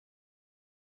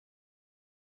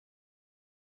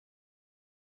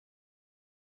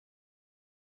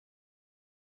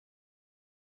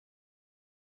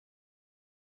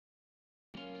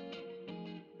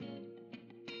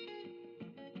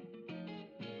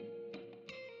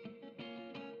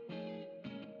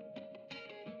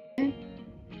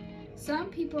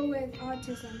Some people with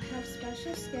autism have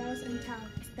special skills and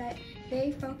talents that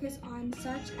they focus on,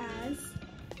 such as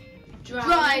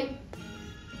drawing,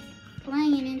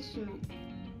 playing an instrument,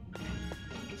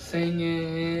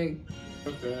 singing.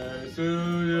 Birthday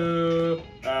to you,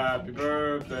 happy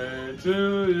birthday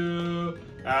to you,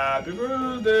 happy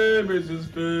birthday, Mrs.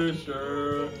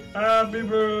 Fisher, happy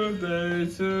birthday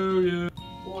to you.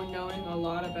 or knowing a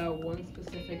lot about one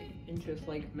specific interest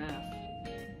like math.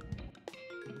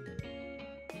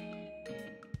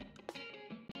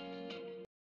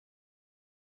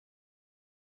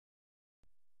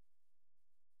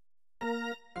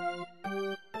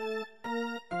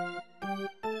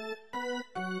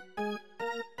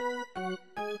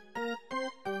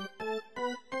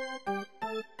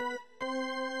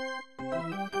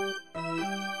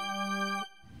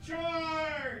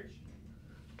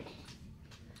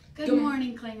 Good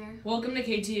morning, Klinger. Welcome to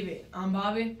KTV. I'm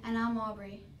Bobby. And I'm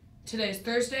Aubrey. Today is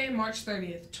Thursday, March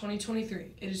 30th,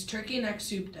 2023. It is Turkey Neck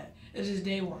Soup Day. It is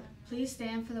day 1. Please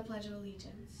stand for the Pledge of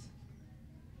Allegiance.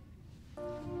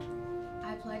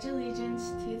 I pledge allegiance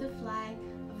to the flag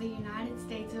of the United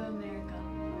States of America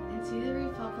and to the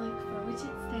republic for which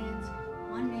it stands,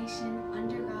 one nation,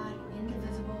 under God,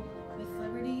 indivisible, with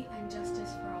liberty and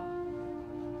justice for all.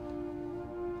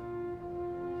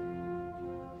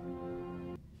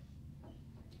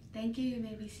 Thank you. You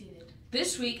may be seated.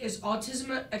 This week is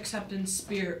Autism Acceptance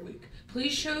Spirit Week.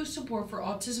 Please show support for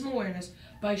autism awareness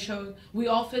by showing We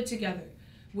All Fit Together.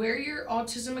 Wear your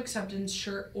autism acceptance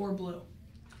shirt or blue.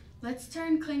 Let's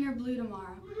turn Klinger blue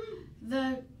tomorrow.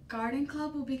 The Garden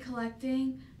Club will be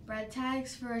collecting bread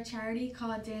tags for a charity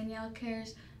called Danielle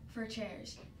Cares for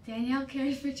Chairs. Danielle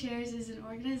Cares for Chairs is an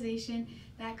organization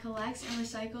that collects and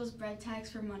recycles bread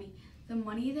tags for money. The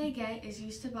money they get is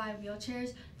used to buy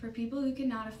wheelchairs for people who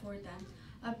cannot afford them.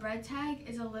 A bread tag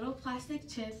is a little plastic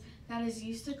chip that is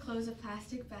used to close a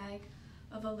plastic bag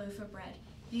of a loaf of bread.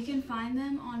 You can find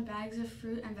them on bags of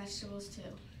fruit and vegetables too.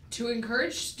 To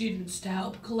encourage students to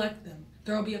help collect them,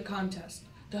 there will be a contest.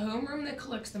 The homeroom that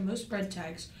collects the most bread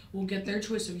tags will get their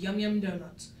choice of Yum Yum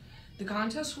donuts. The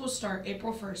contest will start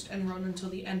April 1st and run until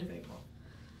the end of April.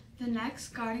 The next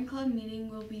Garden Club meeting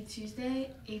will be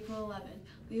Tuesday, April 11th.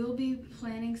 We will be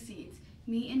planting seeds.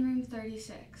 Meet in room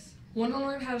 36. Want to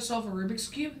learn how to solve a Rubik's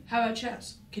Cube? How about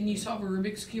chess? Can you solve a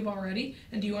Rubik's Cube already?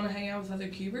 And do you want to hang out with other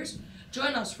cubers?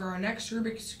 Join us for our next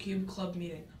Rubik's Cube Club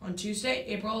meeting on Tuesday,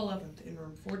 April 11th in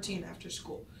room 14 after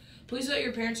school. Please let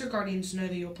your parents or guardians know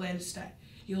that you'll plan to stay.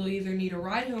 You'll either need a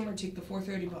ride home or take the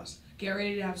 4:30 bus. Get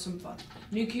ready to have some fun.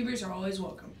 New cubers are always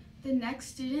welcome. The next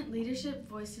Student Leadership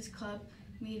Voices Club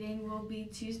meeting will be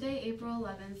Tuesday, April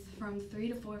 11th from 3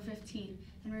 to 4:15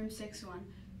 in room 6-1.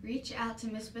 Reach out to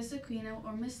Miss Bissaquino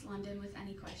or Miss London with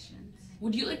any questions.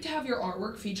 Would you like to have your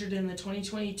artwork featured in the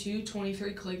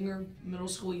 2022-23 Klinger Middle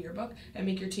School Yearbook and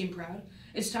make your team proud?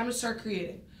 It's time to start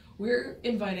creating. We're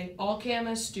inviting all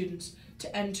KMS students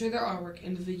to enter their artwork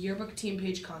into the yearbook team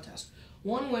page contest.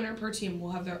 One winner per team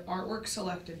will have their artwork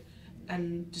selected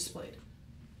and displayed.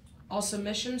 All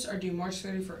submissions are due March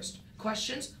 31st.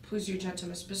 Questions? Please reach out to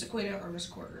Miss Bissaquino or Miss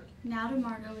Corder. Now to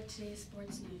Margo with today's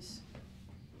sports news.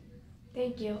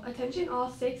 Thank you. Attention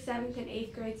all 6th, 7th, and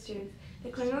 8th grade students. The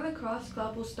Klinger Lacrosse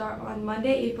Club will start on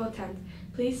Monday, April 10th.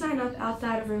 Please sign up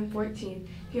outside of room 14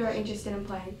 if you are interested in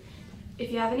playing. If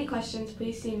you have any questions,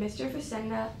 please see Mr.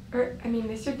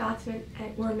 Mr. Dotsman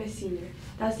or Miss Senior.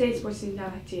 That's today's sports news. Now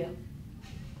back to you.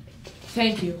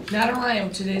 Thank you. Now to Ryan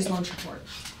with today's lunch report.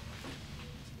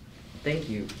 Thank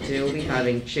you. Today we'll be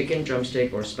having chicken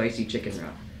drumstick or spicy chicken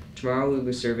wrap. Tomorrow we'll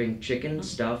be serving chicken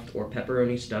stuffed or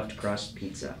pepperoni stuffed crust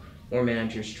pizza, or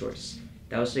manager's choice.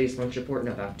 That was today's lunch report.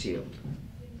 Now back to you.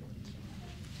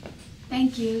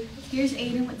 Thank you. Here's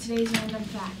Aiden with today's random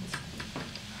fact.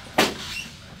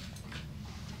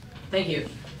 Thank you.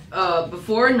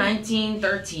 Before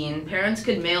 1913, parents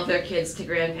could mail their kids to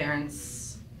their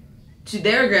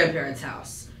grandparents'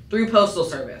 house through postal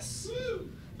service.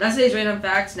 That's today's random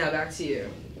facts. Now back to you.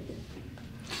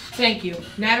 Thank you.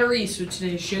 Nata Reese with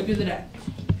today's joke of the day.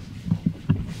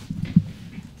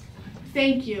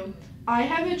 Thank you. I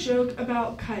have a joke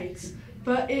about kites,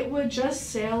 but it would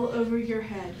just sail over your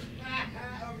head.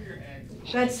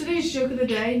 That's today's joke of the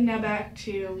day. Now back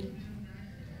to you.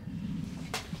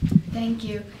 Thank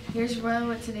you. Here's Royal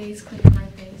with today's Klinger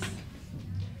birthdays.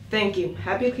 Thank you.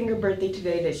 Happy Klinger birthday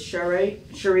today to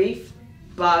Sharif,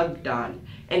 Bogdan,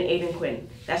 and Aiden Quinn.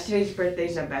 That's today's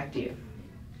birthdays. Now back to you.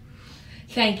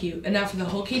 Thank you. And now for the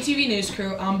whole KTV News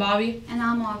crew, I'm Bobby. And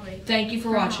I'm Aubrey. Thank you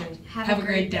for watching. Have a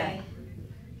great day.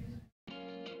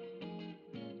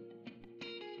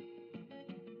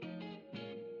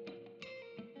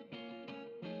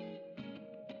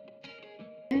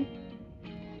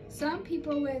 Some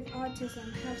people with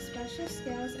autism have special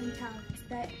skills and talents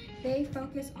that they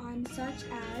focus on, such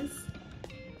as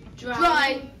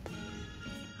Drawing.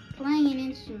 Playing an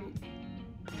instrument.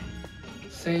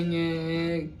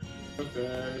 Singing.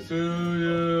 Birthday to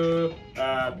you.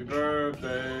 Happy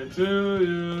birthday to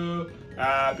you.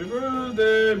 Happy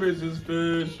birthday, Mrs.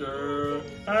 Fisher.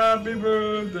 Happy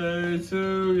birthday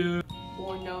to you.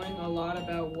 Or knowing a lot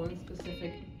about one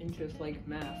specific interest like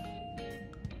math.